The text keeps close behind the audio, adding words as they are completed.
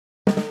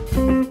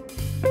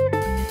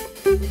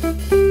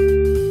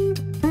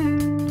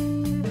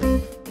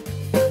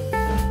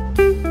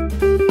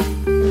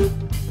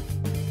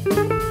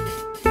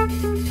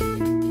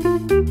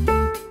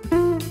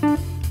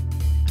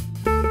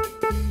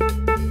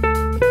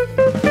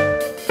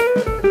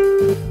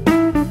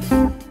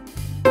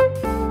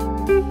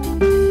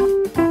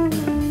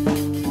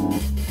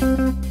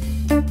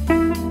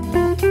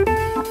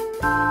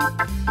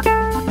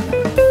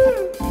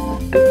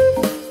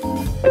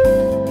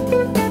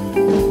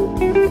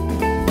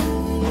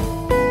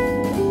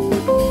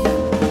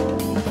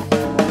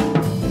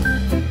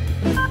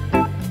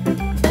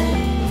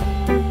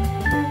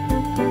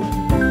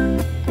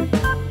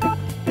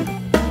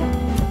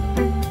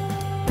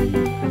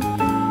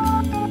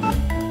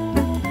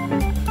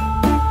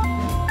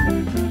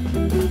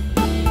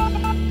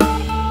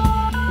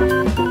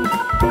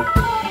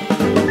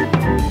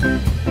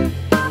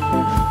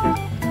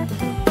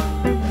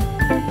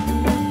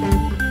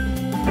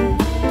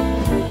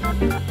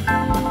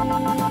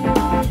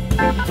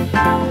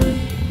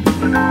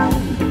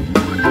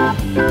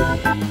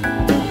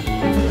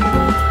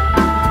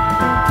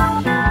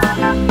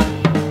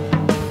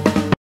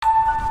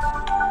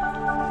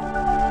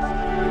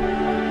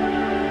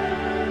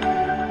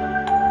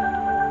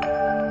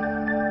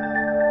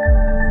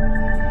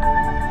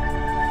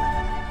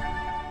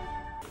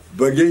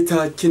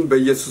በጌታችን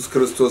በኢየሱስ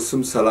ክርስቶስ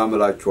ስም ሰላም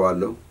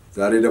እላችኋለሁ።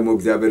 ዛሬ ደግሞ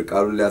እግዚአብሔር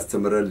ቃሉን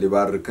ሊያስተምረን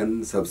ሊባርከን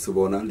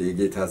ሰብስቦናል።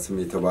 የጌታ ስም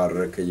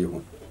የተባረከ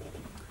ይሁን።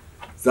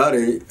 ዛሬ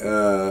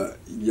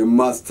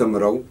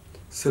የማስተምረው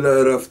ስለ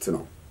እረፍት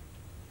ነው።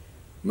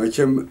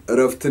 መቼም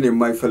እረፍትን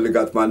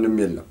የማይፈልጋት ማንም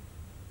የለም።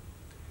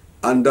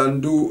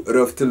 አንዳንዱ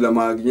እረፍትን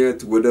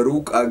ለማግኘት ወደ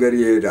ሩቅ አገር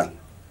ይሄዳል።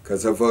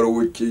 ከሰፈሩ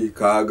ውጪ፣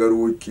 ከሀገሩ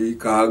ውጪ፣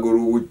 ከሀገሩ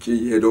ውጪ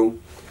ሄዶ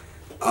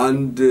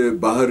አንድ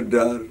ባህር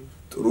ዳር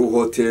ጥሩ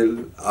ሆቴል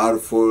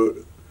አርፎ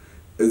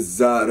እዛ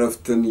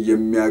እረፍትን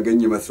የሚያገኝ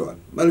ይመስላል።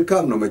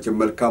 መልካም ነው። መቼም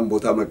መልካም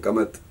ቦታ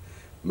መቀመጥ፣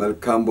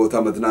 መልካም ቦታ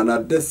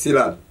መዝናናት ደስ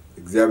ይላል።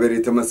 እግዚአብሔር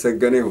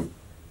የተመሰገነ ይሁን።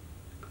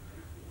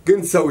 ግን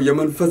ሰው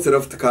የመንፈስ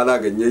እረፍት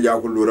ካላገኘ ያ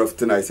ሁሉ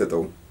እረፍትን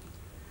አይሰጠውም።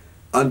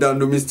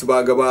 አንዳንዱ ሚስት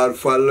ባገባ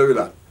አርፋለሁ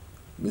ይላል።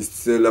 ሚስት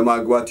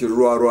ለማግባት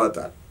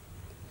ይሯሯጣል።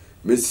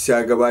 ሚስት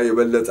ሲያገባ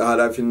የበለጠ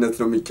ኃላፊነት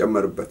ነው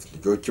የሚጨመርበት።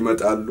 ልጆች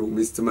ይመጣሉ፣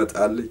 ሚስት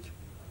ትመጣለች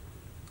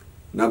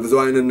እና ብዙ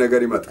አይነት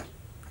ነገር ይመጣል።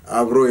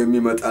 አብሮ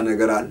የሚመጣ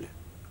ነገር አለ።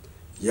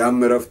 ያም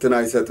እረፍትን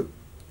አይሰጥም።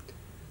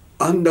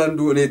 አንዳንዱ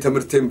እኔ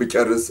ትምህርቴን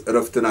ብጨርስ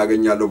እረፍትን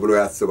አገኛለሁ ብሎ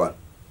ያስባል።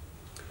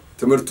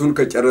 ትምህርቱን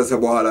ከጨረሰ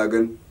በኋላ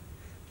ግን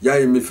ያ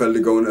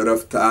የሚፈልገውን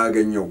እረፍት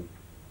አያገኘውም።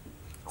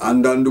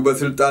 አንዳንዱ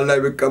በስልጣን ላይ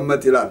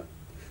ቢቀመጥ ይላል።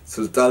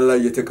 ስልጣን ላይ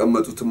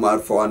የተቀመጡትም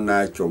አርፈው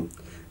አናያቸውም።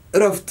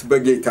 እረፍት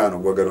በጌታ ነው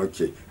ወገኖቼ።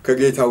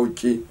 ከጌታ ውጪ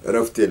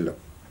እረፍት የለም።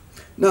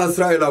 እና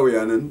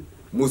እስራኤላውያንን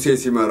ሙሴ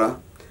ሲመራ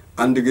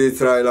አንድ ጊዜ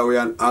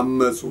እስራኤላውያን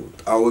አመጹ፣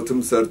 ጣዖትም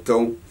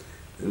ሰርተው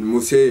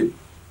ሙሴ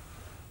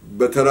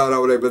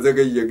በተራራው ላይ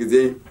በዘገየ ጊዜ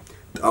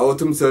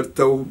ጣዖትም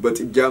ሰርተው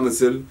በጥጃ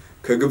ምስል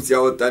ከግብጽ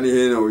ያወጣን ይሄ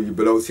ነው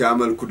ብለው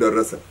ሲያመልኩ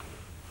ደረሰ።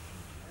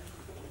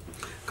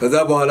 ከዛ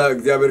በኋላ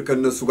እግዚአብሔር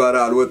ከነሱ ጋር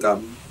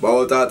አልወጣም፣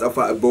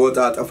 በወጣ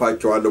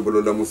አጠፋቸዋለሁ ብሎ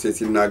ለሙሴ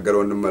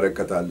ሲናገረው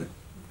እንመለከታለን።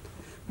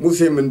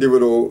 ሙሴም እንዲህ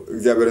ብሎ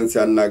እግዚአብሔርን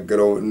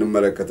ሲያናገረው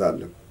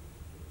እንመለከታለን።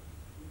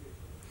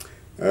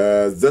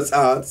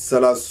 ዘጸአት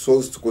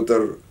 33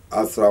 ቁጥር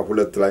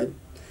 12 ላይ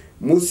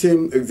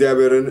ሙሴም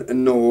እግዚአብሔርን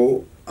እነሆ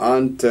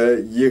አንተ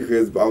ይህ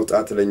ሕዝብ አውጣ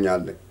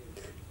ትለኛለህ፣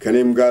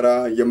 ከኔም ጋራ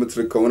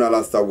የምትልከውን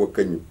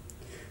አላስታወከኝም።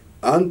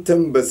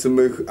 አንተን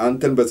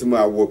በስምህ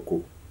አወቅኩ፣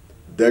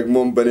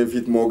 ደግሞም በኔ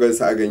ፊት ሞገስ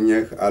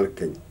አገኘህ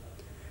አልከኝ።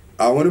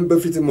 አሁንም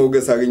በፊት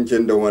ሞገስ አግኝቼ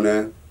እንደሆነ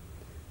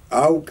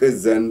አውቅ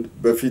ዘንድ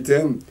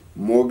በፊትም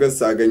ሞገስ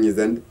አገኝ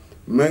ዘንድ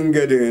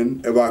መንገድህን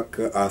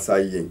እባክህ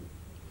አሳየኝ።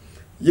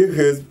 ይህ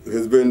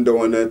ሕዝብ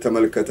እንደሆነ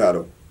ተመልከት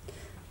አለው።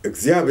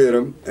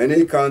 እግዚአብሔርም እኔ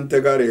ከአንተ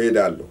ጋር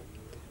እሄዳለሁ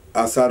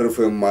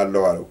አሳርፍህም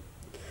አለው።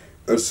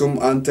 እርሱም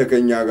አንተ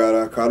ከኛ ጋር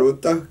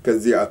ካልወጣህ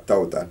ከዚህ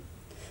አታውጣን።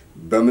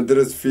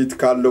 በምድርስ ፊት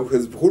ካለው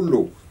ሕዝብ ሁሉ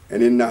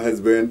እኔና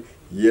ሕዝብህን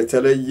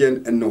የተለየን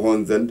እንሆን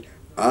ዘንድ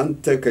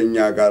አንተ ከኛ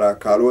ጋር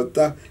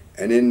ካልወጣህ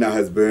እኔና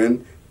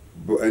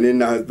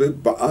ሕዝብህ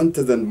በአንተ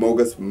ዘንድ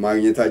ሞገስ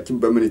ማግኘታችን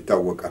በምን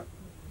ይታወቃል?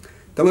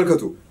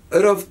 ተመልከቱ።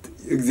 እረፍት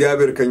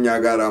እግዚአብሔር ከኛ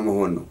ጋር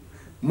መሆን ነው።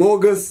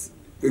 ሞገስ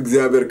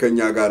እግዚአብሔር ከኛ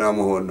ጋር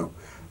መሆን ነው።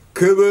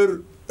 ክብር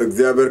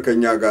እግዚአብሔር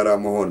ከኛ ጋር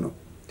መሆን ነው።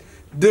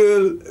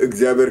 ድል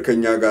እግዚአብሔር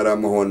ከኛ ጋር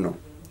መሆን ነው።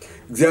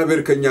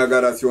 እግዚአብሔር ከኛ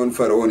ጋር ሲሆን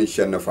ፈርዖን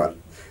ይሸነፋል።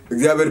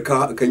 እግዚአብሔር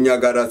ከኛ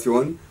ጋር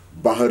ሲሆን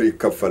ባህር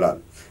ይከፈላል።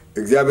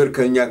 እግዚአብሔር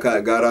ከኛ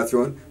ጋር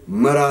ሲሆን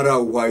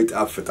መራራው ውሃ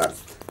ይጣፍጣል።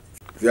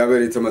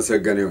 እግዚአብሔር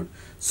የተመሰገነ ይሁን።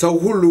 ሰው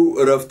ሁሉ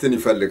እረፍትን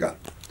ይፈልጋል።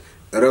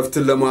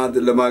 እረፍትን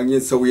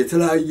ለማግኘት ሰው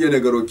የተለያየ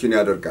ነገሮችን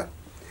ያደርጋል።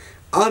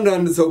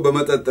 አንዳንድ ሰው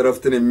በመጠጥ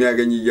እረፍትን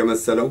የሚያገኝ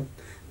እየመሰለው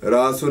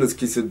ራሱን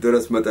እስኪስት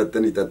ድረስ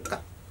መጠጥን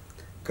ይጠጣል።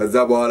 ከዛ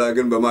በኋላ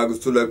ግን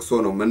በማግስቱ ለቅሶ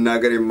ነው።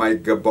 መናገር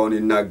የማይገባውን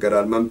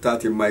ይናገራል፣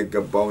 መምታት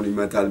የማይገባውን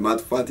ይመታል፣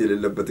 ማጥፋት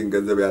የሌለበትን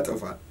ገንዘብ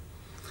ያጠፋል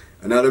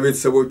እና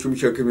ለቤተሰቦቹም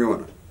ሸክም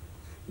ይሆናል።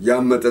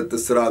 ያም መጠጥ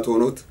ስርዓት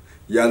ሆኖት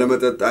ያለ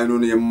መጠጥ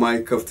አይኑን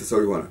የማይከፍት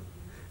ሰው ይሆናል።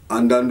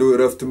 አንዳንዱ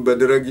እረፍትን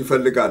በድረግ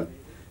ይፈልጋል።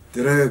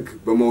 ድረግ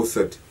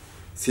በመውሰድ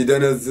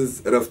ሲደነዝዝ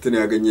እረፍትን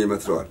ያገኘ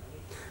ይመስለዋል።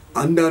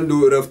 አንዳንዱ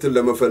እረፍትን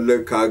ለመፈለግ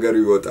ከሀገር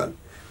ይወጣል።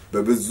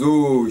 በብዙ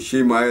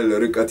ሺህ ማይል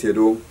ርቀት ሄዶ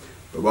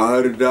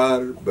በባህር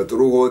ዳር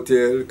በጥሩ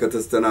ሆቴል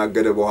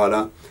ከተስተናገደ በኋላ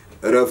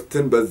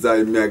እረፍትን በዛ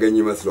የሚያገኝ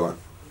ይመስለዋል።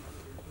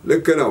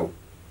 ልክ ነው።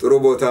 ጥሩ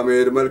ቦታ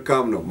መሄድ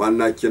መልካም ነው።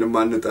 ማናችንም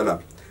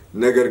አንጠላም።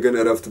 ነገር ግን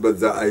እረፍት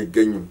በዛ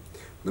አይገኝም።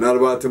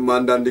 ምናልባትም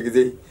አንዳንድ ጊዜ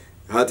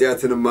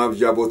ኃጢያትን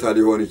ማብዣ ቦታ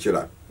ሊሆን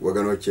ይችላል።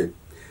 ወገኖቼ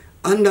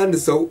አንዳንድ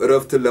ሰው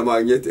እረፍትን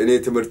ለማግኘት እኔ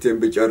ትምህርቴን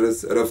ብጨርስ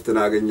እረፍትን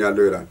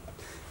አገኛለሁ ይላል።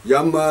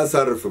 ያም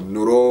አያሳርፍም።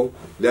 ኑሮ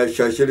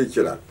ሊያሻሽል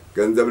ይችላል፣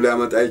 ገንዘብ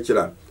ሊያመጣ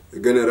ይችላል፣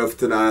 ግን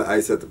እረፍትን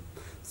አይሰጥም።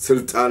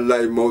 ስልጣን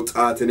ላይ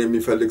መውጣትን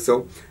የሚፈልግ ሰው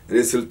እኔ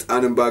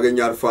ስልጣንን ባገኝ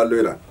አርፋለሁ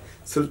ይላል።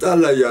 ስልጣን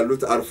ላይ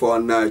ያሉት አርፈው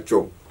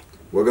አናያቸውም።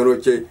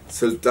 ወገኖቼ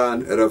ስልጣን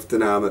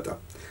እረፍትን አያመጣም።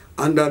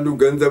 አንዳንዱ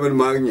ገንዘብን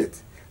ማግኘት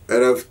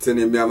እረፍትን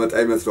የሚያመጣ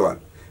ይመስለዋል።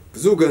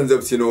 ብዙ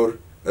ገንዘብ ሲኖር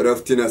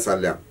እረፍት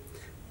ይነሳል።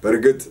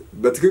 በርግጥ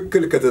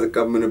በትክክል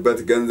ከተጠቀምንበት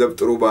ገንዘብ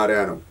ጥሩ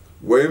ባሪያ ነው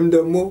ወይም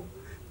ደግሞ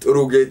ጥሩ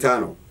ጌታ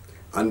ነው።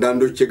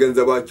 አንዳንዶች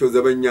የገንዘባቸው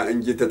ዘበኛ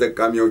እንጂ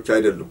ተጠቃሚዎች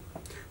አይደሉም።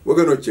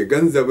 ወገኖቼ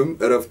ገንዘብም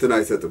እረፍትን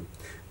አይሰጥም።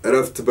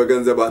 እረፍት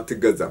በገንዘብ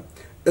አትገዛም።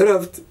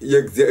 እረፍት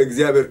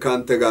የእግዚአብሔር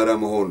ካንተ ጋራ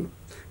መሆን ነው።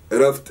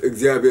 እረፍት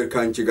እግዚአብሔር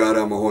ካንቺ ጋራ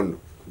መሆን ነው።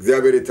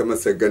 እግዚአብሔር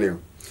የተመሰገነ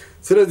ይሁን።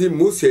 ስለዚህ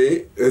ሙሴ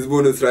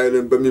ሕዝቡን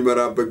እስራኤልን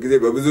በሚመራበት ጊዜ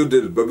በብዙ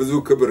ድል በብዙ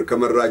ክብር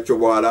ከመራቸው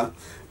በኋላ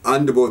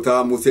አንድ ቦታ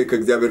ሙሴ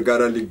ከእግዚአብሔር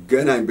ጋር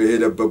ሊገናኝ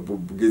በሄደበት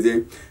ጊዜ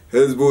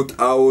ሕዝቡ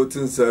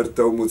ጣዖትን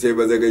ሰርተው ሙሴ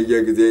በዘገየ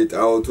ጊዜ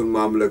ጣዖቱን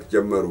ማምለክ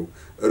ጀመሩ።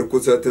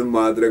 እርኩሰትን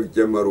ማድረግ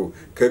ጀመሩ።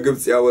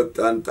 ከግብጽ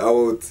ያወጣን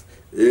ጣዖት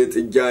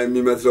የጥጃ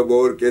የሚመስለው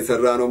በወርቅ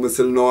የሰራ ነው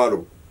ምስል ነው አሉ።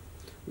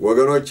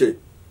 ወገኖቼ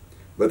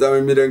በጣም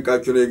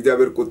የሚደንቃችሁ ነው።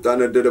 የእግዚአብሔር ቁጣ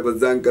ነደደ።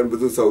 በዛን ቀን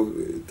ብዙ ሰው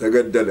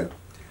ተገደለ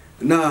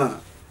እና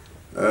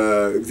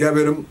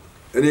እግዚአብሔርም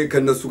እኔ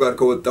ከነሱ ጋር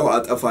ከወጣው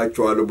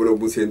አጠፋቸዋለሁ ብሎ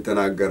ሙሴን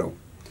ተናገረው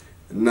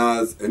እና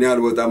እኔ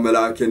አልወጣም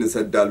መልአኬን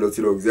እሰዳለሁ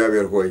ሲለው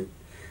እግዚአብሔር ሆይ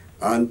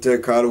አንተ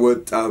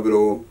ካልወጣህ ብሎ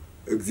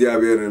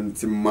እግዚአብሔርን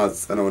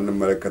ሲማጸነው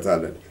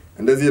እንመለከታለን።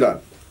 እንደዚህ ይላል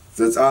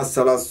ዘጸአት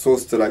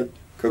 33 ላይ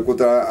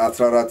ከቁጥር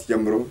 14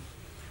 ጀምሮ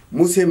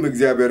ሙሴም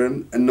እግዚአብሔርን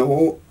እነሆ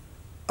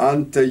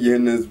አንተ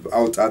ይህን ሕዝብ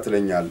አውጣ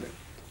ትለኛለህ፣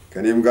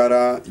 ከኔም ጋራ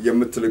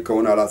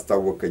የምትልከውን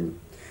አላስታወከኝም።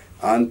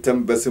 አንተም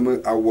በስምህ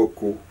አወቅኩ፣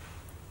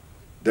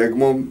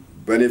 ደግሞም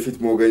በእኔ ፊት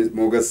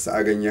ሞገስ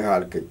አገኘህ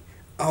አልከኝ።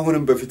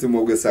 አሁንም በፊትህ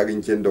ሞገስ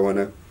አግኝቼ እንደሆነ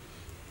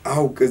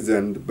አውቅ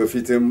ዘንድ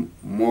በፊትህም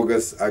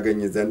ሞገስ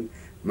አገኝ ዘንድ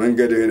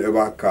መንገድህን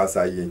እባክህ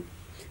አሳየኝ።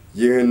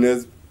 ይህን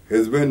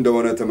ሕዝብህ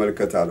እንደሆነ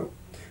ተመልከት አለው።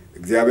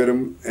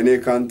 እግዚአብሔርም እኔ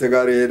ካንተ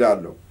ጋር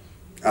እሄዳለሁ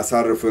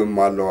አሳርፍህም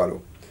አለው።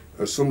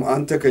 እርሱም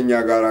አንተ ከኛ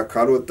ጋር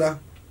ካልወጣህ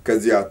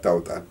ከዚህ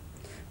አታውጣን።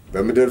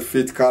 በምድር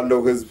ፊት ካለው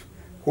ሕዝብ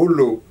ሁሉ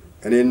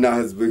እኔና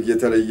ሕዝብህ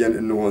የተለየን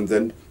እንሆን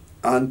ዘንድ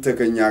አንተ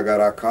ከኛ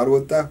ጋር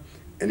ካልወጣህ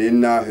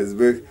እኔና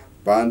ሕዝብህ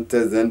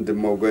በአንተ ዘንድ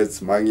ሞገስ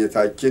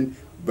ማግኘታችን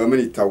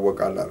በምን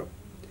ይታወቃል አለው።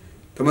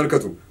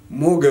 ተመልከቱ፣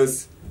 ሞገስ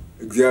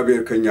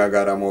እግዚአብሔር ከኛ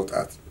ጋር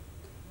መውጣት፣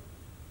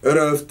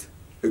 እረፍት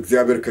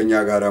እግዚአብሔር ከኛ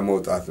ጋር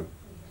መውጣት ነው።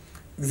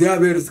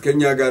 እግዚአብሔር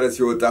ከኛ ጋር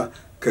ሲወጣ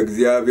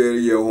ከእግዚአብሔር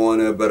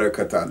የሆነ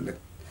በረከት አለ፣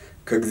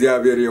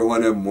 ከእግዚአብሔር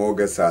የሆነ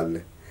ሞገስ አለ፣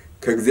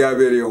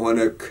 ከእግዚአብሔር የሆነ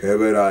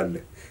ክብር አለ፣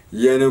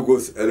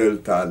 የንጉሥ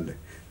እልልታ አለ፣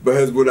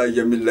 በሕዝቡ ላይ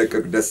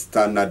የሚለቀቅ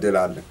ደስታና ድል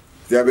አለ።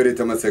 እግዚአብሔር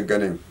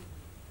የተመሰገነ ይሁን።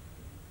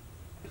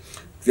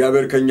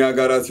 እግዚአብሔር ከኛ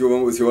ጋር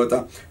ሲወጣ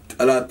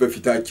ጠላት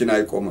በፊታችን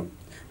አይቆምም።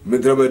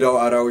 ምድረ በዳው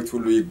አራዊት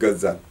ሁሉ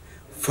ይገዛል።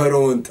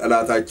 ፈርዖን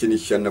ጠላታችን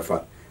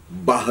ይሸነፋል።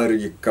 ባህር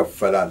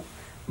ይከፈላል።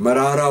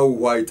 መራራው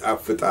ውሃ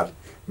ይጣፍጣል።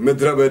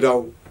 ምድረ በዳው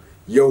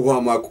የውሃ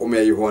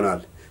ማቆሚያ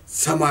ይሆናል።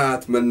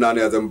 ሰማያት መናን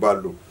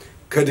ያዘንባሉ።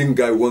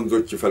 ከድንጋይ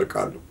ወንዞች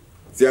ይፈልቃሉ።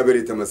 እግዚአብሔር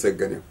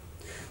የተመሰገነ ይሁን።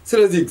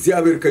 ስለዚህ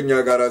እግዚአብሔር ከኛ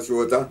ጋር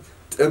ሲወጣ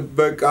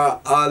ጥበቃ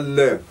አለ።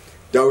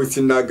 ዳዊት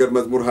ሲናገር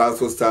መዝሙር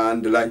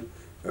 23:1 ላይ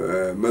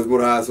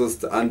መዝሙር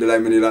 23:1 ላይ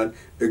ምን ይላል?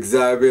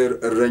 እግዚአብሔር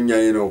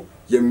እረኛዬ ነው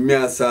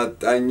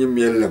የሚያሳጣኝም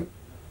የለም።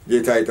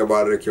 ጌታ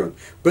የተባረከ ይሁን።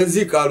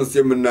 በዚህ ቃል ውስጥ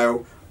የምናየው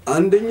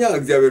አንደኛ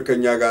እግዚአብሔር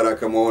ከኛ ጋር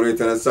ከመሆኑ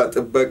የተነሳ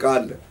ጥበቃ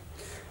አለ።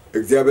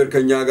 እግዚአብሔር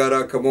ከኛ ጋር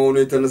ከመሆኑ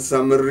የተነሳ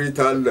ምሪት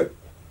አለ፣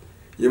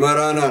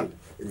 ይመራናል።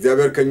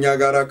 እግዚአብሔር ከኛ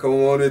ጋር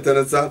ከመሆኑ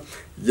የተነሳ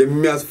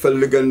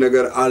የሚያስፈልገን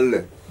ነገር አለ፣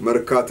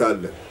 መርካት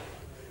አለ።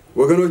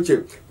 ወገኖቼ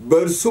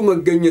በእርሱ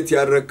መገኘት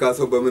ያረካ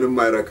ሰው በምንም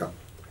አይረካም።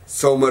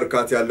 ሰው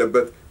መርካት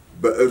ያለበት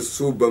በእርሱ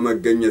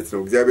በመገኘት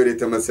ነው። እግዚአብሔር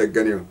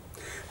የተመሰገነ ይሁን።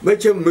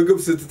 መቼም ምግብ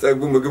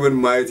ስትጠግቡ ምግብን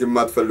ማየት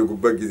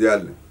የማትፈልጉበት ጊዜ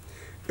አለ።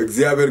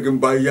 እግዚአብሔር ግን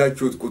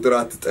ባያችሁት ቁጥር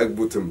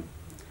አትጠግቡትም።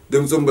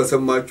 ድምጹን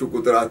በሰማችሁ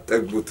ቁጥር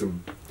አትጠግቡትም።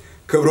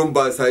 ክብሩን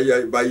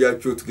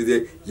ባያችሁት ጊዜ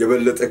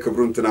የበለጠ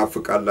ክብሩን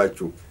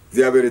ትናፍቃላችሁ።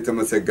 እግዚአብሔር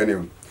የተመሰገነ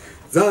ይሁን።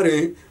 ዛሬ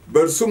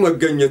በእርሱ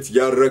መገኘት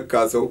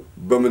ያረካ ሰው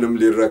በምንም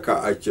ሊረካ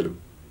አይችልም።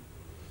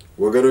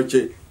 ወገኖቼ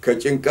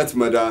ከጭንቀት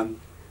መዳን፣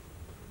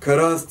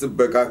 ከራስ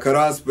ጥበቃ፣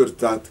 ከራስ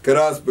ብርታት፣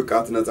 ከራስ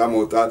ብቃት ነፃ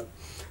መውጣት፣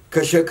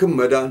 ከሸክም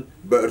መዳን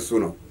በእርሱ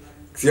ነው።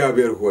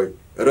 እግዚአብሔር ሆይ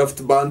እረፍት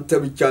በአንተ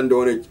ብቻ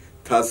እንደሆነች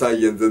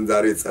ታሳየን ዘንድ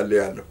ዛሬ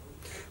ጸልያለሁ።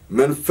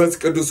 መንፈስ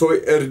ቅዱስ ሆይ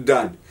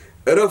እርዳን።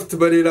 እረፍት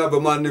በሌላ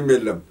በማንም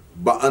የለም፣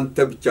 በአንተ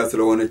ብቻ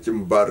ስለሆነች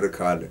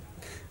እንባርካለን።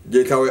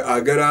 ጌታ ሆይ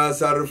አገር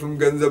አያሳርፍም፣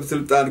 ገንዘብ፣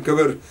 ስልጣን፣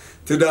 ክብር፣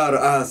 ትዳር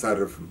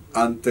አያሳርፍም፣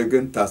 አንተ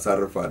ግን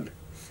ታሳርፋለህ።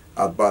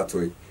 አባት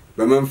ሆይ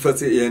በመንፈስ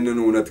ይህንን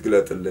እውነት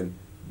ግለጥልን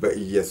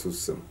በኢየሱስ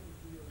ስም።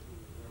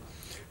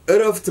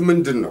 እረፍት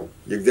ምንድነው?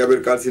 የእግዚአብሔር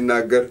ቃል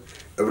ሲናገር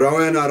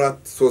ዕብራውያን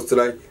 4:3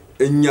 ላይ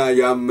እኛ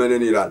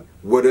ያመንን ይላል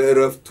ወደ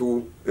እረፍቱ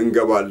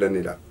እንገባለን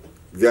ይላል።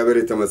 እግዚአብሔር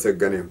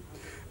የተመሰገነ ይሁን።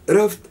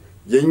 እረፍት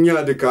የኛ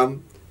ድካም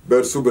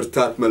በእርሱ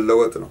ብርታት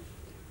መለወጥ ነው።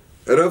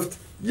 እረፍት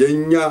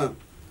የኛ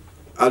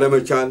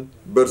አለመቻል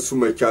በእርሱ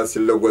መቻል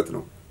ሲለወጥ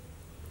ነው።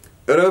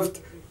 እረፍት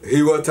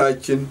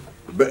ሕይወታችን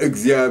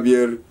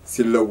በእግዚአብሔር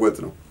ሲለወጥ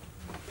ነው።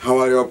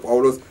 ሐዋርያው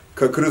ጳውሎስ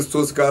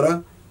ከክርስቶስ ጋር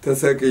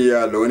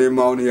ተሰቅያለሁ፣ እኔም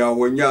አሁን ሕያው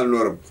ሆኜ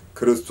አልኖርም፣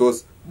 ክርስቶስ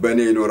በእኔ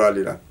ይኖራል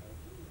ይላል።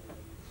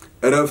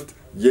 እረፍት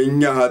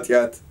የኛ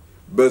ኃጢአት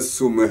በሱ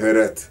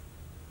ምህረት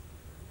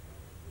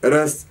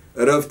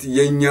እረፍት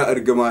የኛ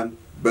እርግማን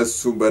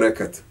በሱ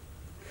በረከት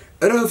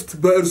እረፍት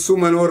በእርሱ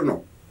መኖር ነው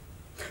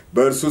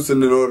በእርሱ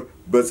ስንኖር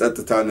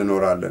በጸጥታ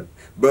እንኖራለን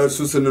በእርሱ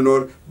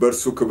ስንኖር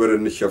በእርሱ ክብር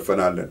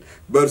እንሸፈናለን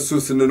በእርሱ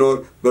ስንኖር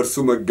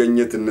በእርሱ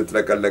መገኘት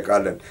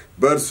እንጥለቀለቃለን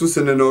በእርሱ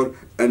ስንኖር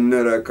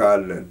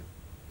እንረካለን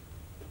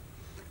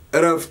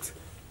እረፍት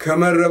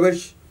ከመረበሽ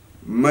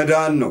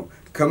መዳን ነው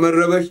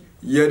ከመረበሽ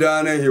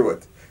የዳነ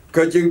ሕይወት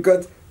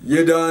ከጭንቀት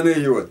የዳነ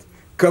ሕይወት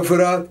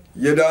ከፍርሃት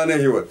የዳነ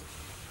ሕይወት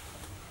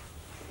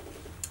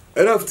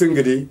እረፍት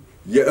እንግዲህ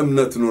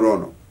የእምነት ኑሮ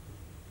ነው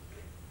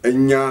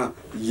እኛ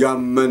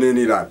ያመንን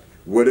ይላል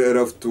ወደ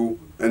እረፍቱ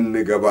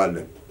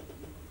እንገባለን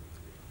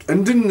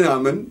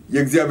እንድናምን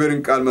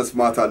የእግዚአብሔርን ቃል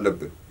መስማት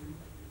አለብን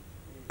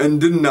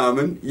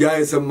እንድናምን ያ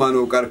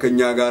የሰማነው ቃል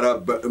ከኛ ጋር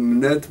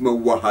በእምነት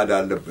መዋሃድ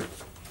አለበት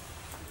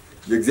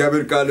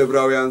የእግዚአብሔር ቃል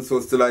ዕብራውያን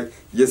 3 ላይ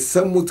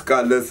የሰሙት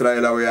ቃል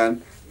ለእስራኤላውያን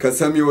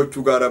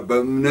ከሰሚዎቹ ጋር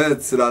በእምነት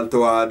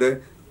ስላልተዋሃደ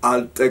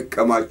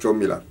አልጠቀማቸውም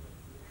ይላል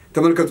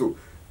ተመልከቱ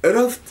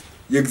እረፍት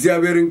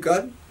የእግዚአብሔርን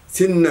ቃል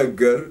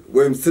ሲነገር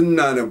ወይም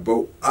ስናነበው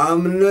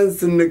አምነን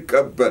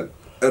ስንቀበል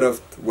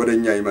እረፍት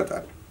ወደኛ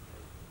ይመጣል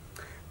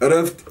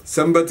እረፍት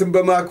ሰንበትን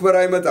በማክበር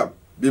አይመጣም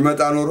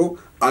ቢመጣ ኖሮ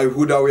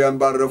አይሁዳውያን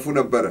ባረፉ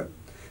ነበር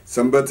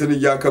ሰንበትን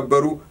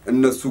ያከበሩ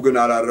እነሱ ግን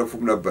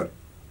አላረፉም ነበር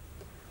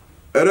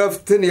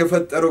እረፍትን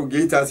የፈጠረው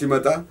ጌታ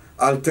ሲመጣ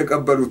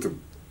አልተቀበሉትም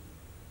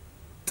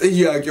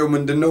ጥያቄው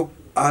ምንድነው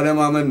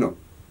አለማመን ነው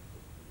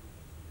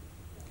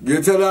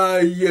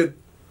የተለያየ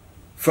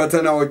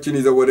ፈተናዎችን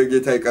ይዘው ወደ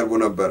ጌታ ይቀርቡ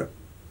ነበር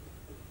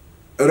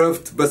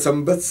እረፍት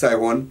በሰንበት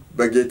ሳይሆን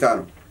በጌታ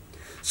ነው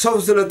ሰው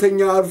ስለተኛ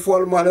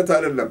አርፏል ማለት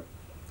አይደለም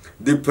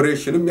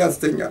ዲፕሬሽንም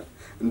ያስተኛል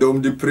እንደውም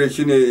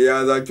ዲፕሬሽን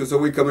የያዛቸው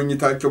ሰዎች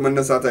ከመኝታቸው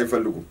መነሳት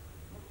አይፈልጉም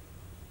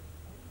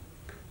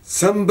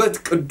ሰንበት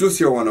ቅዱስ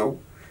የሆነው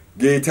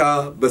ጌታ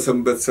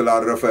በሰንበት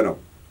ስላረፈ ነው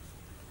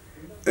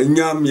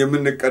እኛም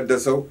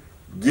የምንቀደሰው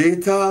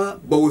ጌታ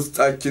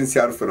በውስጣችን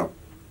ሲያርፍ ነው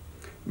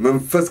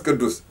መንፈስ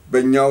ቅዱስ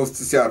በእኛ ውስጥ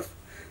ሲያርፍ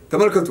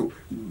ተመልከቱ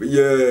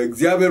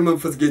የእግዚአብሔር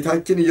መንፈስ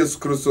ጌታችን ኢየሱስ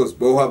ክርስቶስ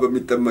በውሃ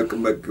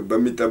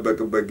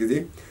በሚጠበቅበት ጊዜ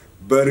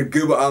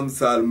በርግብ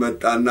አምሳል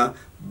መጣና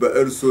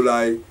በእርሱ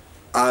ላይ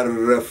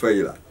አረፈ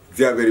ይላል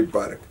እግዚአብሔር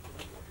ይባረክ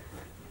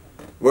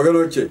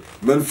ወገኖቼ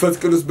መንፈስ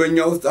ቅዱስ በእኛ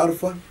ውስጥ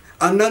አርፏል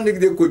አንዳንድ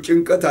ጊዜ እኮ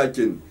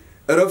ጭንቀታችን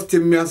እረፍት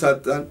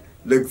የሚያሳጣን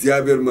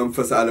ለእግዚአብሔር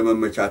መንፈስ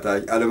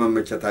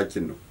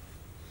አለመመቻታችን ነው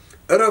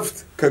እረፍት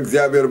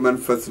ከእግዚአብሔር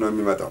መንፈስ ነው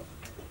የሚመጣው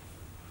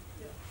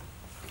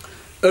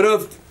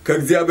እረፍት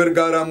ከእግዚአብሔር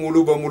ጋር ሙሉ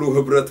በሙሉ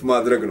ህብረት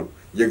ማድረግ ነው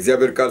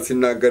የእግዚአብሔር ቃል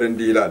ሲናገር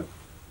እንዲህ ይላል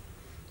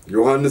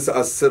ዮሐንስ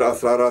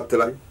 10:14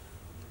 ላይ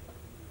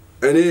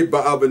እኔ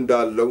በአብ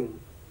እንዳለው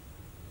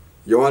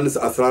ዮሐንስ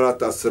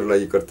 14:10 ላይ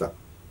ይቅርታ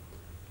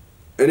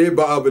እኔ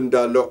በአብ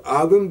እንዳለው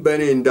አብም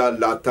በእኔ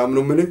እንዳለ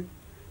አታምኑምን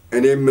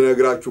እኔ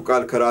የምነግራችሁ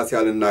ቃል ከራሴ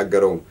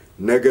አልናገረውም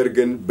ነገር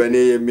ግን በእኔ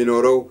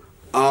የሚኖረው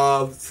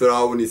አብ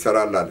ስራውን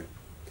ይሰራል አለ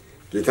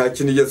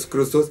ጌታችን ኢየሱስ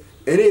ክርስቶስ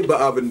እኔ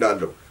በአብ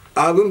እንዳለው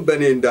አብም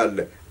በእኔ እንዳለ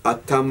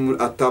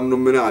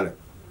አታምኑምን አለ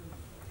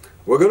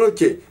ወገኖቼ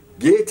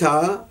ጌታ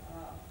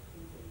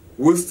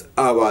ውስጥ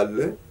አብ አለ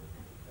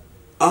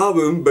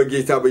አብም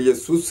በጌታ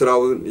በኢየሱስ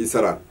ስራውን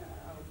ይሰራል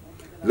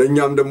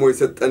ለኛም ደግሞ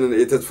የሰጠንን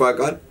የተስፋ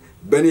ቃል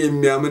በእኔ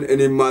የሚያምን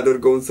እኔ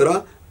የማደርገውን ስራ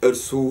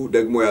እርሱ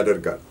ደግሞ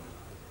ያደርጋል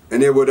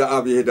እኔ ወደ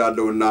አብ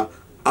ይሄዳለሁና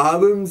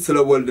አብም ስለ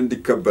ወልድ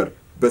እንዲከበር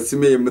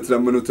በስሜ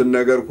የምትለምኑትን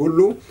ነገር ሁሉ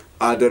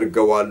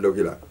አደርገዋለሁ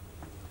ይላል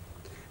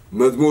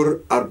መዝሙር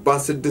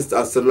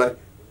 46:10 ላይ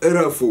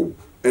እረፉ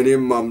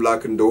እኔም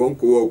አምላክ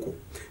እንደሆንኩ ወቁ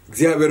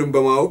እግዚአብሔርን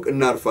በማወቅ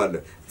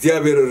እናርፋለን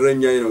እግዚአብሔር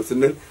እረኛዬ ነው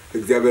ስንል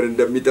እግዚአብሔር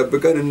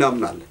እንደሚጠብቀን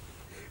እናምናለን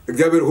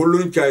እግዚአብሔር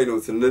ሁሉን ቻይ ነው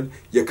ስንል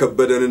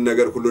የከበደንን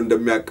ነገር ሁሉ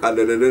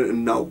እንደሚያቃልልልን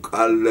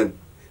እናውቃለን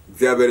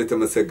እግዚአብሔር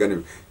የተመሰገነ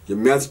ይሁን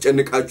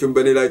የሚያስጨንቃችሁን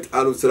በእኔ ላይ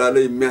ጣሉ ስላለ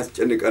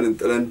የሚያስጨንቀንን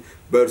ጥለን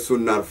በእርሱ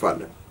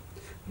እናርፋለን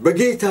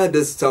በጌታ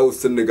ደስታው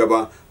ስንገባ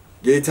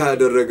ጌታ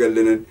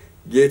ያደረገልንን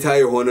ጌታ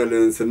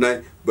የሆነልንን ስናይ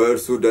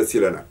በእርሱ ደስ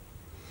ይለናል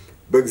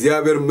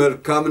በእግዚአብሔር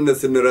መልካምነት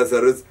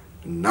ስንረሰርስ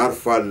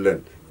እናርፋለን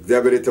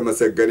እግዚአብሔር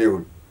የተመሰገነ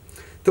ይሁን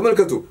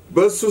ተመልከቱ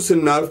በእሱ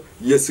ስናርፍ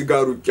የሥጋ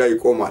ሩጫ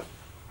ይቆማል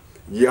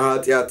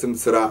የኃጢአትም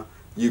ሥራ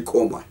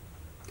ይቆማል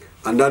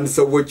አንዳንድ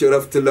ሰዎች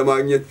እረፍትን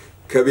ለማግኘት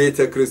ከቤተ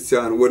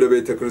ክርስቲያን ወደ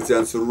ቤተ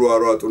ክርስቲያን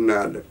ሲሯሯጡ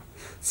እናያለን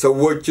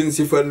ሰዎችን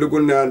ሲፈልጉ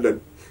እናያለን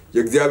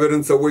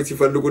የእግዚአብሔርን ሰዎች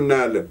ሲፈልጉ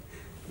እናያለን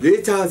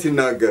ጌታ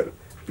ሲናገር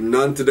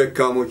እናንተ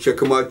ደካሞች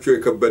ሸክማችሁ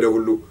የከበደ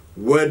ሁሉ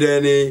ወደ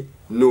እኔ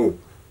ኑ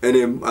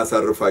እኔም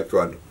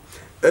አሳርፋችኋለሁ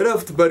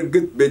እረፍት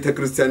በርግጥ ቤተ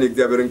ክርስቲያን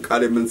የእግዚአብሔርን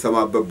ቃል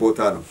የምንሰማበት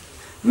ቦታ ነው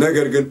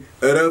ነገር ግን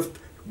እረፍት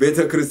ቤተ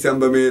ክርስቲያን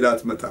በመሄድ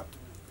አትመጣም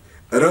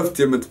እረፍት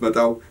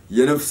የምትመጣው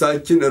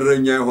የነፍሳችን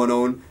እረኛ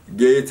የሆነውን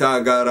ጌታ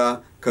ጋራ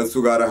ከሱ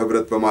ጋራ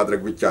ህብረት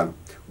በማድረግ ብቻ ነው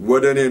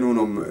ወደ እኔ ኑ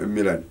ነው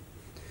የሚለን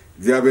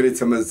እግዚአብሔር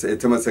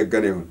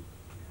የተመሰገነ ይሁን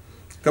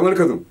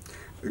ተመልከቱ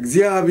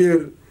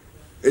እግዚአብሔር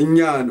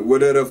እኛን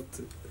ወደ እረፍት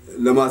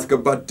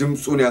ለማስገባት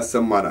ድምጹን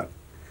ያሰማናል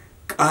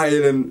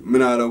ቃየልን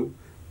ምን አለው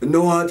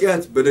እነሆ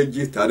ኃጢአት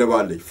በደጅህ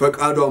ታደባለች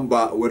ፈቃዷን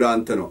ወደ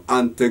አንተ ነው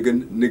አንተ ግን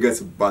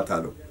ንገስባት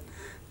አለው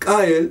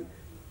ቃየል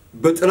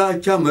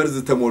በጥላቻ መርዝ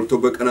ተሞልቶ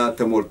በቅናት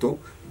ተሞልቶ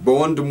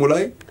በወንድሙ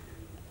ላይ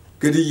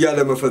ግድያ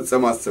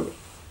ለመፈጸም አሰበ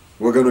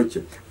ወገኖቼ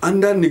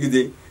አንዳንድ ጊዜ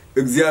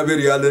እግዚአብሔር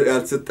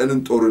ያልሰጠንን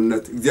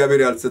ጦርነት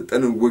እግዚአብሔር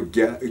ያልሰጠንን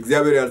ውጊያ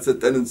እግዚአብሔር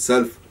ያልሰጠንን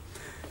ሰልፍ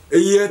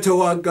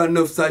እየተዋጋን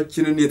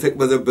ነፍሳችንን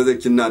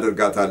የተቅበዘበዘች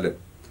እናደርጋታለን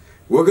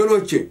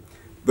ወገኖቼ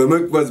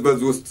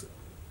በመቅበዝበዝ ውስጥ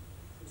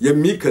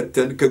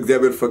የሚከተን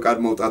ከእግዚአብሔር ፈቃድ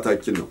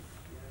መውጣታችን ነው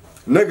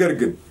ነገር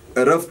ግን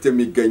እረፍት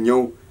የሚገኘው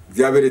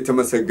እግዚአብሔር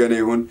የተመሰገነ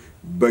ይሁን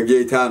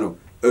በጌታ ነው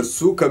እርሱ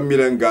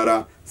ከሚለን ጋራ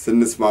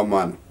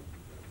ስንስማማ ነው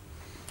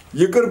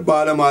ይቅር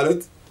ባለ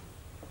ማለት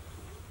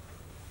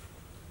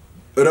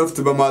እረፍት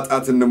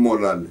በማጣት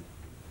እንሞላለን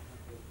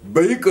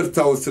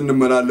በይቅርታው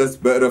ስንመላለስ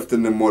በእረፍት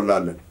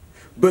እንሞላለን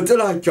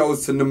በጥላቻው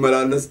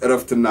ስንመላለስ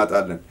እረፍት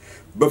እናጣለን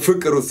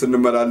በፍቅሩ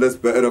ስንመላለስ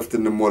በእረፍት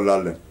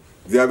እንሞላለን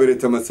እግዚአብሔር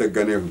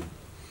የተመሰገነ ይሁን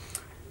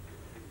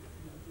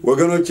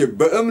ወገኖቼ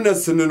በእምነት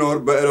ስንኖር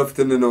በእረፍት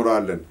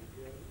እንኖራለን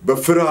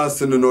በፍርሃት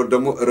ስንኖር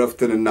ደግሞ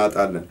እረፍትን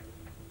እናጣለን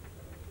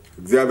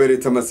እግዚአብሔር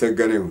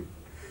የተመሰገነ ይሁን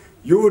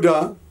ይሁዳ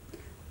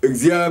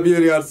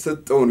እግዚአብሔር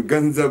ያልሰጠውን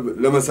ገንዘብ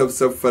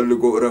ለመሰብሰብ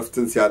ፈልጎ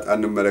እረፍትን ሲያጣ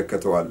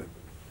እንመለከተዋለን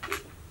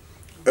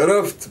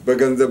እረፍት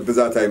በገንዘብ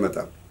ብዛት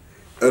አይመጣም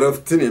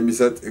እረፍትን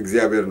የሚሰጥ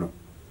እግዚአብሔር ነው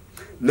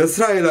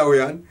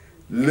ለእስራኤላውያን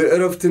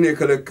ለእረፍትን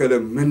የከለከለ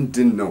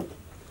ምንድነው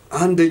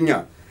አንደኛ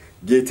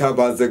ጌታ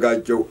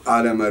ባዘጋጀው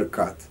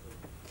አለመርካት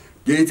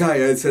ጌታ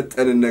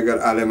የሰጠንን ነገር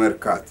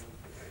አለመርካት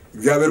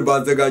እግዚአብሔር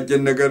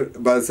ባዘጋጀን ነገር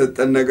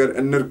ባሰጠን ነገር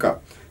እንርካ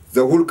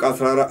ዘሁልቅ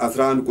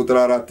 11 ቁጥር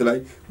 4 ላይ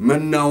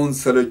መናውን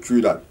ሰለቹ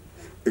ይላል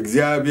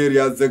እግዚአብሔር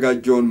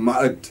ያዘጋጀውን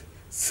ማዕድ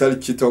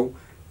ሰልችተው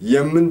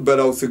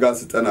የምንበላው ስጋ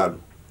ስጠናሉ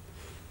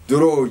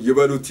ድሮ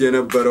ይበሉት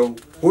የነበረው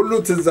ሁሉ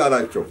ትዝ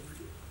አላቸው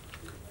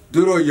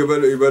ድሮ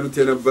ይበሉት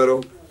የነበረው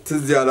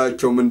ትዝ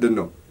ያላቸው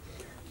ምንድነው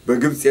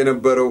በግብጽ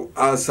የነበረው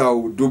አሳው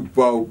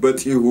ዱባው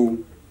በጢሁ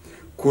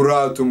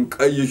ኩራቱም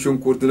ቀይ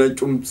ሽንኩርት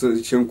ነጭም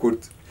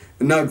ሽንኩርት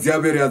እና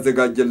እግዚአብሔር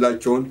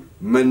ያዘጋጀላቸውን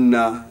መና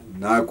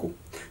ናቁ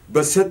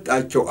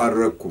በሰጣቸው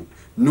አረኩ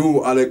ኑ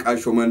አለቃ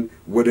ሾመን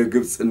ወደ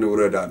ግብጽ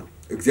እንውረዳ ነው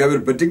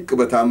እግዚአብሔር በድንቅ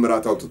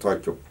በታምራት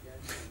አውጥቷቸው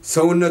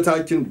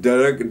ሰውነታችን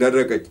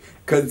ደረቀች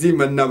ከዚህ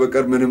መና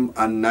በቀር ምንም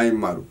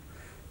አናይም አሉ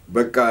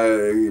በቃ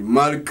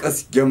ማልቀስ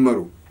ጀመሩ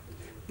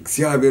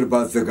እግዚአብሔር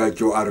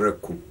ባዘጋጀው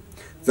አረኩ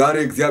ዛሬ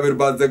እግዚአብሔር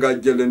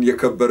ባዘጋጀልን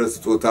የከበረ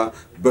ስጦታ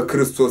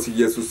በክርስቶስ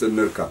ኢየሱስ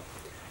እንርካ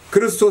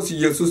ክርስቶስ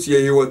ኢየሱስ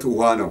የሕይወት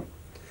ውሃ ነው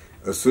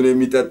እሱን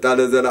የሚጠጣ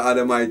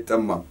ለዘላለም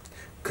አይጠማም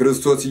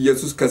ክርስቶስ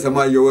ኢየሱስ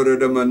ከሰማይ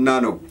የወረደ መና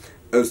ነው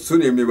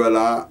እሱን የሚበላ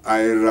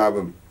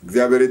አይራብም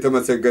እግዚአብሔር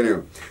የተመሰገነ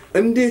ይሁን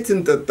እንዴት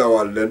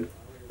እንጠጣዋለን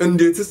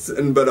እንዴትስ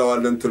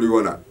እንበላዋለን ትሉ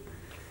ይሆናል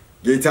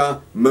ጌታ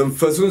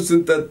መንፈሱን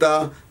ስንጠጣ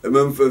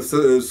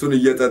መንፈሱን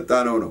እየጠጣ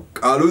ነው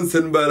ቃሉን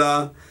ስንበላ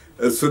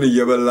እሱን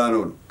እየበላ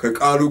ነው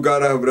ከቃሉ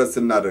ጋር ህብረት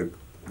ስናደርግ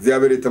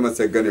እግዚአብሔር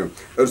የተመሰገነ ይሁን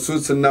እርሱን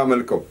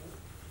ስናመልከው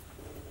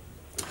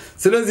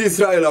ስለዚህ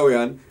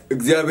እስራኤላውያን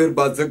እግዚአብሔር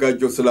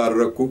ባዘጋጀው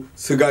ስላረኩ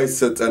ስጋ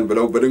ይሰጠን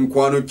ብለው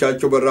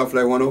በድንኳኖቻቸው በራፍ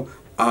ላይ ሆነው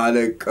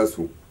አለቀሱ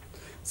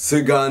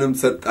ስጋንም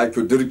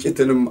ሰጣቸው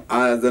ድርቂትንም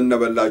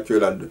አዘነበላቸው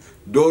ይላል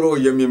ዶሮ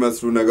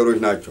የሚመስሉ ነገሮች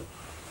ናቸው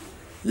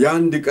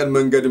ያንድ ቀን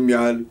መንገድም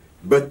ያህል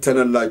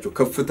በተነላቸው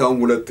ከፍታው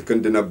 2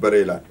 ክንድ ነበር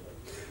ይላል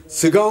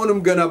ስጋውንም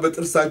ገና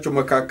በጥርሳቸው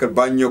መካከል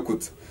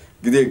ባኘኩት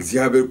ጊዜ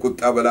እግዚአብሔር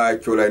ቁጣ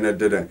በላያቸው ላይ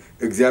ነደደ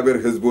እግዚአብሔር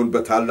ህዝቡን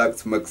በታላቅ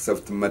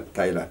መቅሰፍት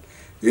መታ ይላል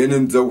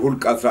ይህንን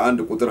ዘሁልቅ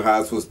 11 ቁጥር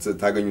 23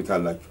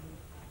 ታገኙታላችሁ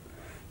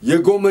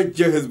የጎመጀ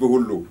ህዝብ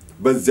ሁሉ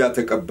በዚያ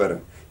ተቀበረ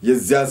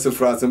የዚያ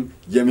ስፍራ ስም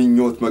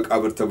የምኞት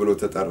መቃብር ተብሎ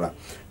ተጠራ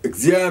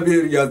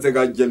እግዚአብሔር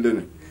ያዘጋጀልን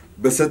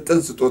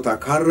በሰጠን ስጦታ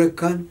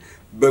ካረካን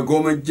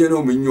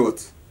በጎመጀነው ምኞት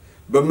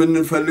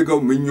በመንፈልገው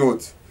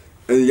ምኞት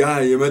ያ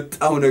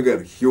የመጣው ነገር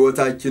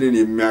ህይወታችንን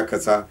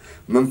የሚያከሳ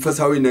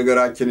መንፈሳዊ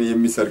ነገራችንን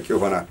የሚሰርቅ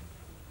ይሆናል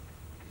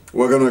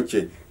ወገኖቼ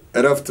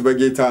እረፍት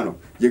በጌታ ነው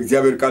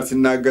የእግዚአብሔር ቃል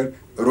ሲናገር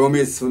ሮሜ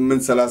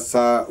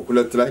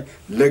 8:32 ላይ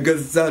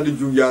ለገዛ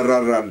ልጁ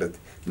ያራራለት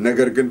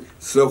ነገር ግን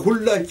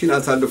ስለሁላችን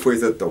አሳልፎ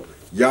የሰጠው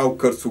ያው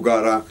ከርሱ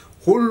ጋራ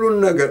ሁሉን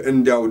ነገር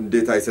እንዲያው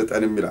እንዴት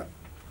አይሰጠንም ይላል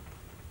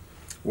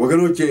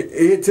ወገኖቼ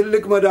ይሄ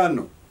ትልቅ መዳን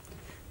ነው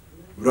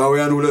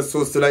ዕብራውያን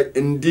 2:3 ላይ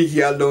እንዲህ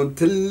ያለውን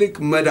ትልቅ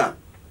መዳን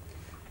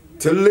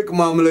ትልቅ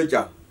ማምለጫ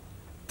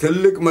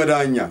ትልቅ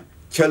መዳኛ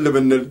ቸል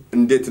ብንል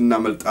እንዴት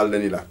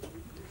እናመልጣለን ይላል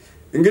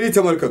እንግዲህ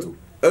ተመልከቱ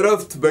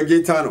እረፍት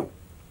በጌታ ነው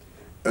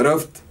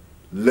እረፍት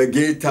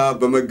ለጌታ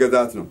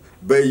በመገዛት ነው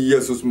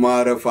በኢየሱስ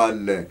ማረፍ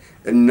አለ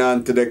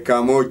እናንተ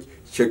ደካሞች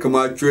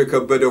ሸክማችሁ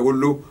የከበደ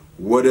ሁሉ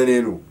ወደኔ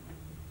ኑ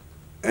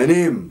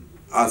እኔም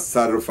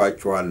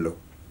አሳርፋችኋለሁ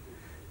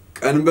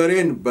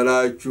ቀንበሬን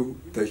በላያችሁ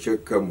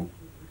ተሸከሙ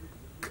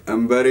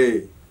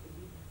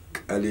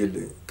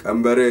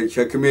ቀንበሬ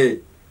ሸክሜ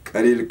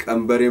ቀሊል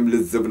ቀንበሬም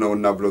ልዝብ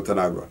ነውና ብሎ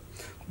ተናግሯል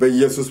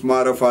በኢየሱስ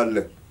ማረፍ አለ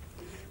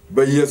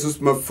በኢየሱስ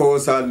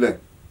መፈወስ አለ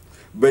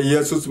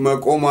በኢየሱስ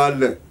መቆም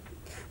አለ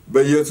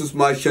በኢየሱስ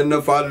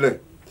ማሸነፍ አለ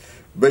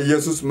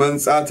በኢየሱስ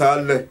መንጻት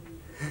አለ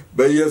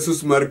በኢየሱስ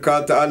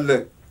መርካት አለ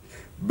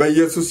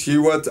በኢየሱስ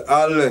ሕይወት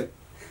አለ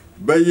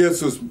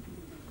በኢየሱስ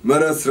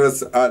መረስረስ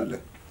አለ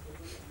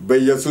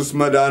በኢየሱስ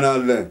መዳን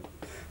አለ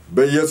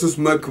በኢየሱስ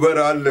መክበር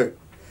አለ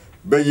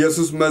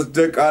በኢየሱስ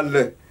መስደቅ አለ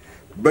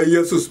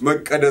በኢየሱስ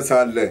መቀደስ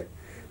አለ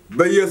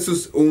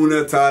በኢየሱስ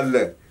እውነት አለ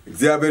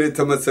እግዚአብሔር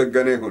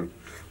የተመሰገነ ይሁን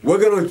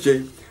ወገኖቼ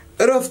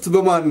እረፍት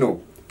በማን ነው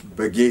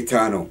በጌታ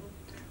ነው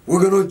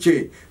ወገኖቼ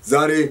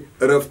ዛሬ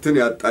እረፍትን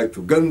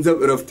ያጣችሁ ገንዘብ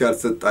እረፍት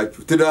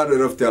ያልሰጣችሁ ትዳር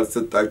እረፍት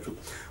ያልሰጣችሁ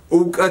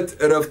ዕውቀት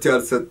እረፍት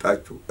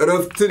ያልሰጣችሁ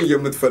እረፍትን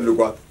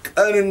የምትፈልጓት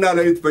ቀንና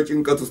ሌሊት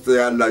በጭንቀት ውስጥ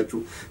ያላችሁ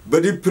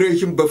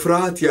በዲፕሬሽን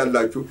በፍርሃት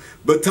ያላችሁ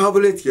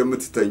በታብሌት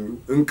የምትተኙ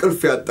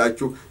እንቅልፍ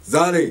ያጣችሁ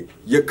ዛሬ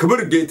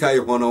የክብር ጌታ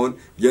የሆነውን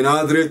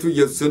የናዝሬቱ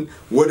ኢየሱስን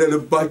ወደ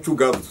ልባችሁ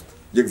ጋብዙት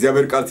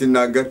የእግዚአብሔር ቃል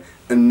ሲናገር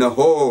እነሆ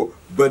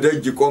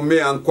በደጅ ቆሜ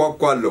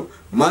አንኳኳለሁ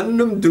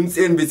ማንንም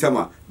ድምጼን ቢሰማ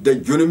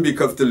ደጁንም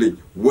ቢከፍትልኝ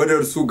ወደ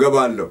እርሱ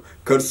ገባለሁ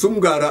ከእርሱም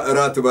ጋር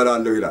እራት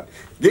እበላለሁ ይላል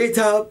ጌታ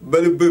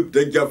በልብ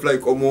ደጃፍ ላይ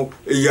ቆሞ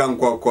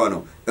እያንኳኳ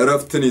ነው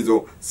እረፍትን ይዞ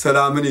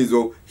ሰላምን ይዞ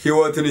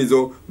ሕይወትን ይዞ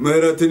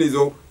ምህረትን ይዞ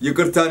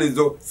ይቅርታን ይዞ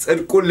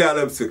ጽድቁን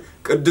ሊያለብስ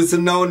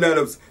ቅድስናውን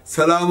ሊያለብስ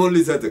ሰላሙን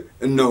ሊሰጥ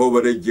እነሆ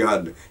በደጅህ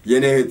አለ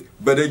የኔ እህት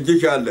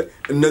በደጅሽ አለ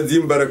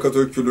እነዚህም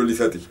በረከቶች ሁሉ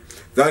ሊሰጥሽ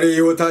ዛሬ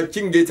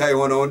ሕይወታችን ጌታ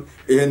የሆነውን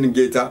ይህን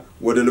ጌታ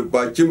ወደ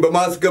ልባችን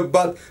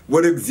በማስገባት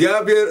ወደ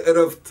እግዚአብሔር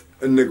እረፍት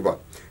እንግባ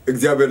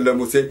እግዚአብሔር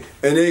ለሙሴ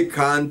እኔ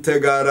ካንተ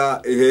ጋራ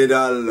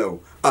እሄዳለሁ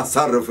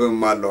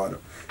አሳርፍህም አለው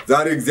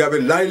ዛሬ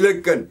እግዚአብሔር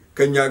ላይለቀን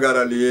ከኛ ጋራ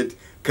ሊሄድ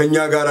ከኛ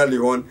ጋራ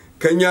ሊሆን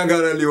ከኛ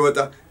ጋራ ሊወጣ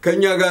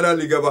ከኛ ጋራ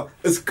ሊገባ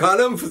እስከ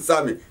ዓለም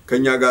ፍጻሜ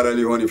ከኛ ጋራ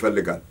ሊሆን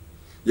ይፈልጋል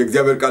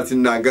የእግዚአብሔር ቃል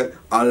ሲናገር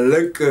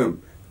አልለቅህም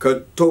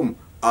ከቶም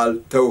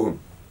አልተውህም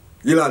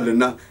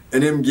ይላልና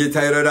እኔም ጌታ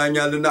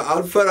ይረዳኛልና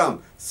አልፈራም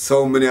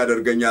ሰው ምን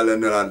ያደርገኛል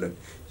እንላለን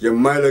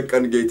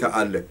የማይለቀን ጌታ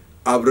አለ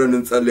አብረን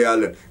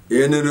እንጸልያለን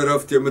ይህንን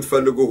እረፍት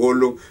የምትፈልጉ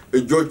ሁሉ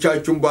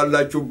እጆቻችሁን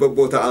ባላችሁበት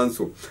ቦታ አንሱ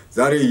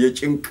ዛሬ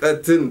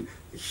የጭንቀትን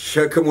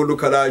ሸክም ሁሉ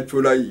ከላያችሁ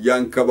ላይ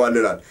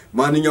ያንከባልላል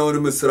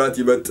ማንኛውንም እስራት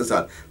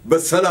ይበጥሳል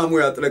በሰላሙ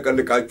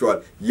ያጥለቀልቃችኋል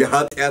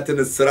የኃጢአትን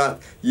እስራት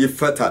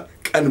ይፈታል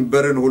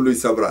ቀንበርን ሁሉ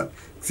ይሰብራል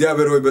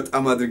እግዚአብሔር ሆይ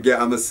በጣም አድርጌ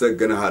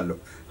አመሰግንሃለሁ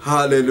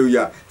ሃሌሉያ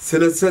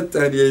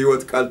ስለሰጠህን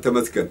የሕይወት ቃል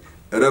ተመስገን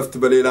እረፍት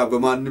በሌላ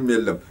በማንም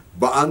የለም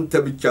በአንተ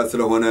ብቻ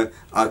ስለሆነ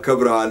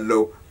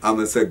አከብርሃለሁ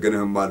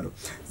አመሰግንህማለሁ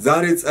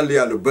ዛሬ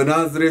ጸልያለሁ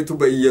በናዝሬቱ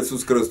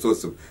በኢየሱስ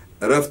ክርስቶስ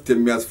እረፍት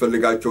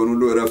የሚያስፈልጋቸውን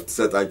ሁሉ እረፍት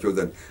ሰጣቸው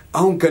ዘንድ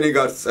አሁን ከኔ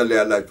ጋር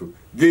ጸልያላችሁ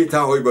ጌታ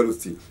ሆይ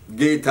በሉሲ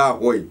ጌታ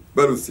ሆይ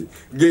በሉሲ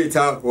ጌታ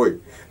ሆይ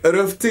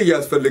እረፍት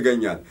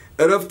ያስፈልገኛል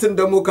እረፍትን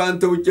ደግሞ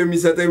ካንተ ውጭ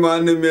የሚሰጠኝ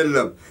ማንንም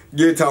የለም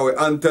ጌታ ሆይ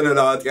አንተ ነህ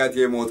ለኃጢአቴ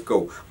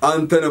የሞትከው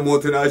አንተ ነህ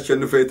ሞትን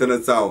አሸንፈ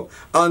የተነሳው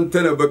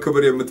አንተ ነህ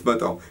በክብር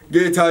የምትመጣው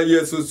ጌታ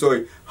ኢየሱስ ሆይ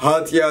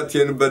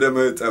ኃጢአቴን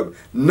በደምህ እጠብ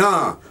ና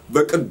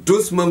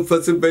በቅዱስ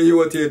መንፈስ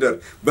በሕይወቴ ደር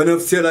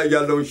በነፍሴ ላይ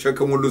ያለውን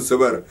ሸክም ሁሉ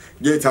ስበር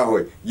ጌታ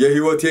ሆይ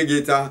የሕይወቴ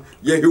ጌታ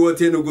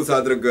የሕይወቴ ንጉሥ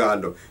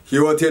አድርጌሃለሁ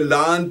ሕይወቴን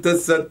ለአንተ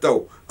ሰጠው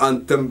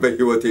አንተም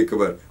በሕይወቴ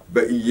ክበር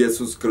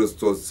በኢየሱስ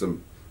ክርስቶስ ስም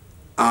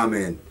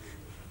አሜን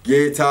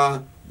ጌታ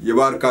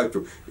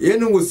ይባርካችሁ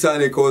ይህን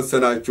ውሳኔ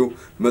ከወሰናችሁ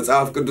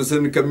መጽሐፍ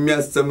ቅዱስን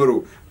ከሚያስተምሩ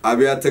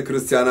አብያተ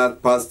ክርስቲያናት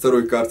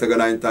ፓስተሮች ጋር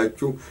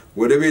ተገናኝታችሁ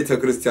ወደ ቤተ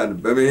ክርስቲያን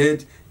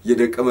በመሄድ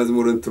የደቀ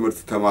መዝሙርን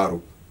ትምህርት ተማሩ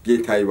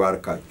ጌታ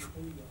ይባርካችሁ